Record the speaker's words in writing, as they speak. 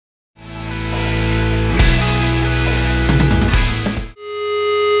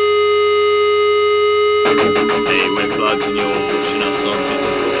Hey, we're Floods and you're watching us on Hit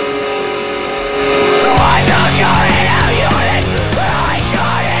the Floor.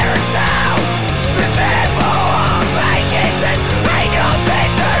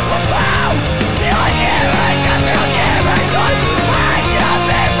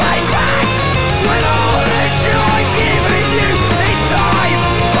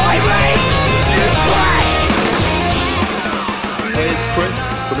 It's Chris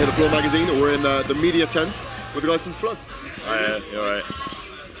from Hit the Floor magazine, and we're in the media tent with the guys from Floods. Hi, you alright?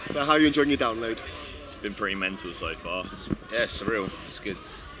 So how are you enjoying your download? It's been pretty mental so far. Yeah, surreal. It's good.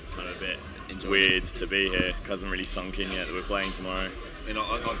 Kind of a bit weird to be here. It hasn't really sunk in yet that we're playing tomorrow. You know,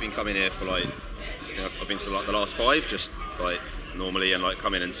 I've been coming here for like, I've been to like the last 5, just like normally, and like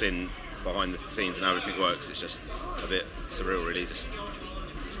come in and seeing behind the scenes and how everything works. It's just a bit surreal, really. Just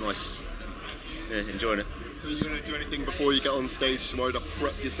it's nice. Yeah, enjoying it. So are you going to do anything before you get on stage tomorrow to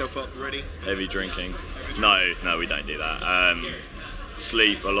prep yourself up ready? Heavy drinking. No, we don't do that.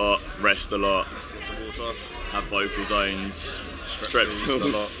 Sleep a lot, rest a lot, Water, have vocal zones, stretches a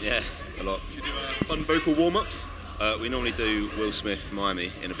lot. Yeah, a lot. Do you do fun vocal warm-ups? We normally do Will Smith,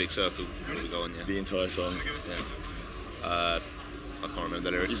 Miami, in a big circle before we go on. Yeah. the entire song. I can't remember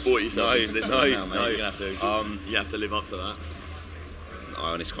the lyrics. You bought yourself into this one now, mate. No. You're gonna you have to live up to that.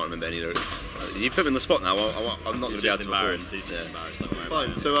 I honestly can't remember any lyrics. You put me in the spot now. I'm not going to be able to perform. He's just embarrassed. Don't worry It's about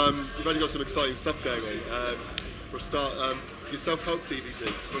fine. it. So you've only got some exciting stuff going on. For a start, your self-help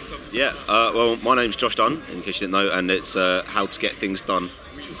DVD. Yeah, well, my name's Josh Dunn, in case you didn't know, and it's How to Get Things Done,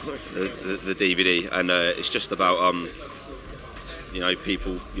 the DVD, and it's just about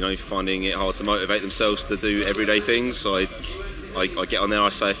people finding it hard to motivate themselves to do everyday things. So I get on there, I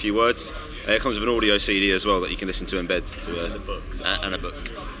say a few words. It comes with an audio CD as well that you can listen to in bed and a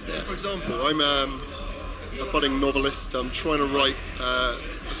book. Yeah. For example, I'm a budding novelist. I'm trying to write a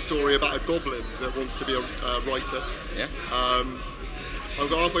story about a goblin that wants to be a writer. Yeah. I've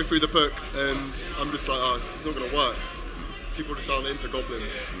got halfway through the book and I'm just like, oh, it's not going to work. People just aren't into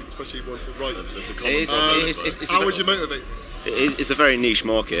goblins, especially ones that write. There's a common problem. How would you motivate? It's a very niche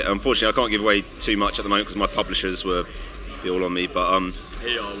market. Unfortunately, I can't give away too much at the moment because my publishers will be all on me. But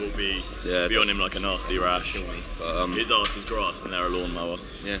Here will be on him like a nasty rash. But, his arse is grass and they're a lawnmower.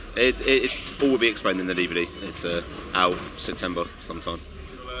 yeah, it all will be explained in the DVD. It's out September sometime.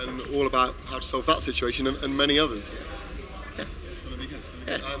 So we'll learn all about how to solve that situation and many others. Yeah. It's going to be good.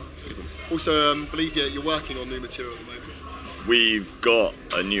 Yeah. Also, believe you're working on new material at the moment. We've got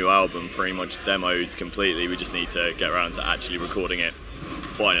a new album pretty much demoed completely. We just need to get around to actually recording it,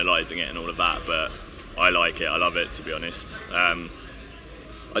 finalising it and all of that. But I like it. I love it, to be honest.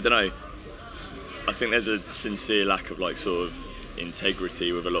 I don't know. I think there's a sincere lack of sort of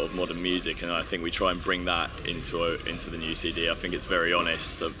integrity with a lot of modern music, and I think we try and bring that into the new CD. I think it's very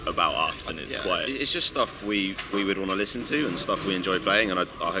honest about us, and it's quite. It's just stuff we would want to listen to and stuff we enjoy playing, and I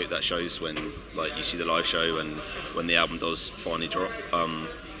hope that shows when you see the live show and when the album does finally drop.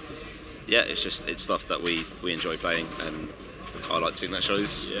 It's stuff that we enjoy playing, and I like to think that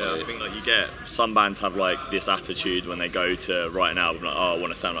shows. Yeah, I think you get some bands have this attitude when they go to write an album, like, oh, I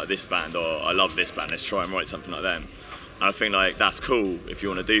want to sound like this band, or I love this band, let's try and write something like them. And I think that's cool if you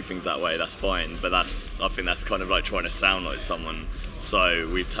want to do things that way, that's fine. But I think that's kind of trying to sound like someone. So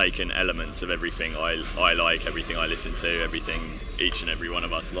we've taken elements of everything I like, everything I listen to, everything each and every one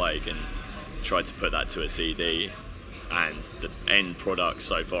of us like, and tried to put that to a CD. And the end product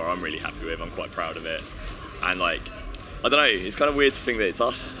so far, I'm really happy with. I'm quite proud of it. And I don't know, it's kind of weird to think that it's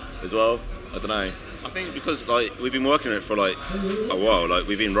us as well. I don't know. I think because we've been working on it for a while.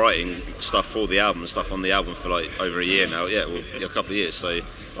 We've been writing stuff for the album, stuff on the album for over a year now. Yeah, a couple of years. So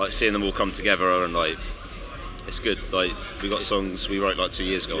seeing them all come together and it's good. We got songs we wrote 2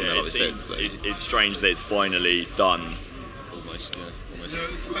 years ago. Yeah, and we said. So. It's strange that it's finally done. Almost. Is there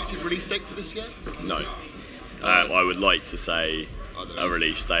an expected release date for this yet? No. I would like to say a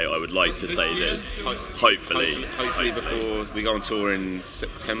release date. I would like to say that hopefully before we go on tour in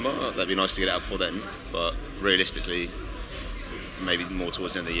September. That'd be nice to get it out before then. But realistically, maybe more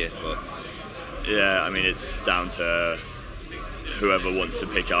towards the end of the year. But yeah, I mean it's down to whoever wants to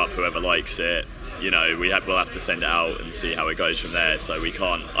pick it up, whoever likes it. We'll have to send it out and see how it goes from there. So we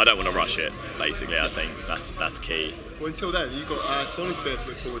can't. I don't want to rush it. Basically, I think that's key. Well, until then, you've got Sonisphere to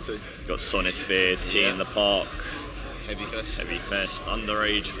look forward to. You've got Sonisphere, Tea in the Park. Heavy Fest,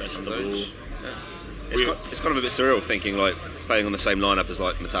 Underage Festival. Yeah. It's kind of a bit surreal thinking playing on the same lineup as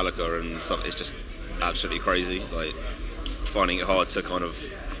Metallica and stuff. It's just absolutely crazy. Finding it hard to kind of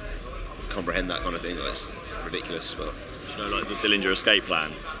comprehend that kind of thing. It's ridiculous, but. The Dillinger Escape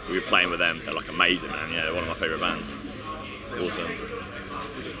Plan. We were playing with them. They're amazing, man. Yeah, they're one of my favourite bands. awesome.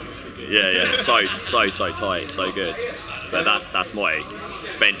 Yeah, so tight, so good. But that's my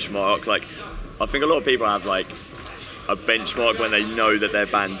benchmark. Like, I think a lot of people have like a benchmark when they know that their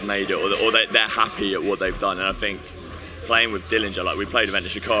band's made it, or they're happy at what they've done. And I think playing with Dillinger, like we played Event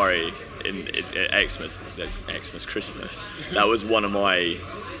of Shikari at Xmas, Christmas. That was one of my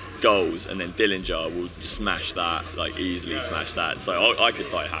goals, and then Dillinger will smash that, like easily smash that. So I could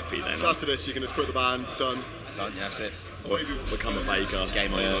die happy then. So after this, you can just quit the band, done. Done, that's it. Or become a baker.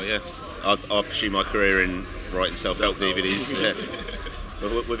 Game over, yeah. I'll pursue my career in writing self-help DVDs. Yeah.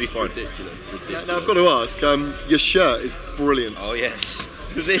 We'll be fine. Ridiculous. Now I've got to ask, your shirt is brilliant. Oh yes,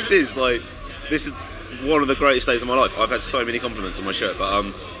 this is one of the greatest days of my life. I've had so many compliments on my shirt, but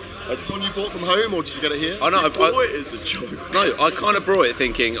Is this one you bought from home, or did you get it here? I know. Boy, it's a joke. No, I kind of brought it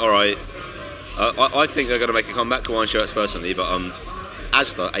thinking, all right, I think they're going to make a comeback, Hawaiian shirts personally, but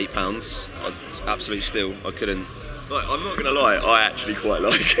Asda, £8, absolute steal. I couldn't. Like, I'm not gonna lie, I actually quite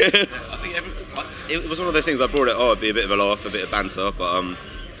like it. I think it was one of those things. I brought it. Oh, it'd be a bit of a laugh, a bit of banter, but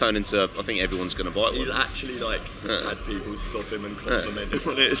turned into. I think everyone's going to buy He's one. actually like had people stop him and compliment him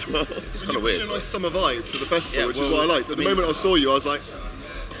on it as well. It's kind of Really weird. nice summer vibe to the festival, Yeah, which is well, what I liked. At the moment I saw you, I was like,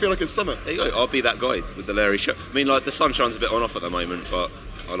 I feel like it's summer. There you go. I'll be that guy with the Larry shirt. I mean, like the sunshine's a bit on off at the moment, but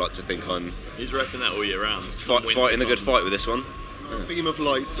I like to think I'm He's repping that all year round. fighting a good fight with this one. Beam of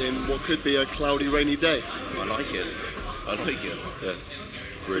light in what could be a cloudy, rainy day. I like it. Yeah.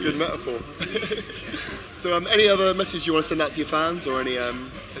 It's a good metaphor. So, any other message you want to send out to your fans, or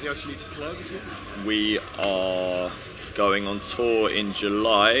anything else you need to plug as well? We are going on tour in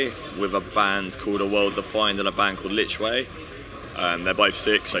July with a band called A World Defined and a band called Lichway. They're both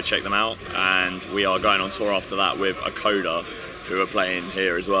sick, so check them out. And we are going on tour after that with Akoda, who are playing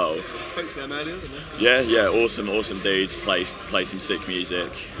here as well. Spoke to them earlier. Yeah, awesome dudes. Play some sick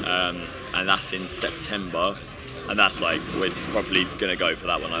music, and that's in September. And that's like, we're probably gonna go for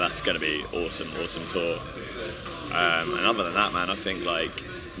that one. Like, that's gonna be awesome tour. And other than that, man, I think like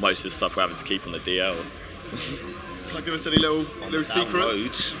most of the stuff we're having to keep on the DL. Can I give us any little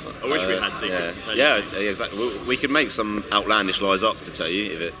secrets? I wish we had secrets to tell you. Yeah, exactly. We could make some outlandish lies up to tell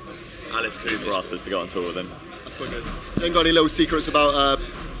you if it. Alice Cooper asked us to go on tour with them. That's quite good. You ain't got any little secrets about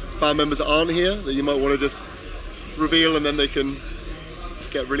band members that aren't here that you might want to just reveal, and then they can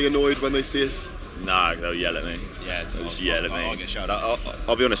get really annoyed when they see us? Nah, they'll yell at me. Yeah, They'll just yell at me. I'll get shouted out.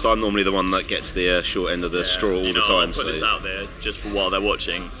 I'll be honest, I'm normally the one that gets the short end of the straw all the time. I'll put this out there just for while they're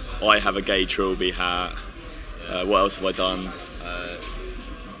watching. I have a Gay Trilby hat. What else have I done?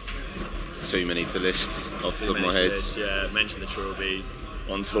 Too many to list off the top of my head. Yeah, mentioned the Trilby.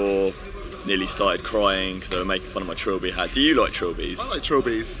 On tour, nearly started crying because they were making fun of my Trilby hat. Do you like Trilbies? I like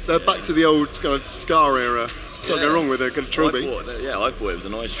trilbies. They're back to the old kind of Scar era. Can't go wrong with a good trilby. I thought it was a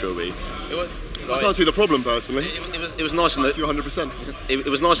nice Trilby. I can't see the problem personally. It was nice on the. You're 100%. It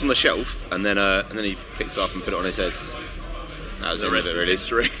was nice on the shelf, and then he picked it up and put it on his head. That was the rest of it, really.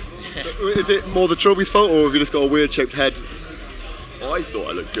 History. So, is it more the trilby's fault, or have you just got a weird shaped head? I thought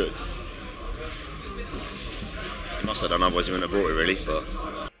I looked good. He must have done, otherwise he wouldn't have brought it, really. But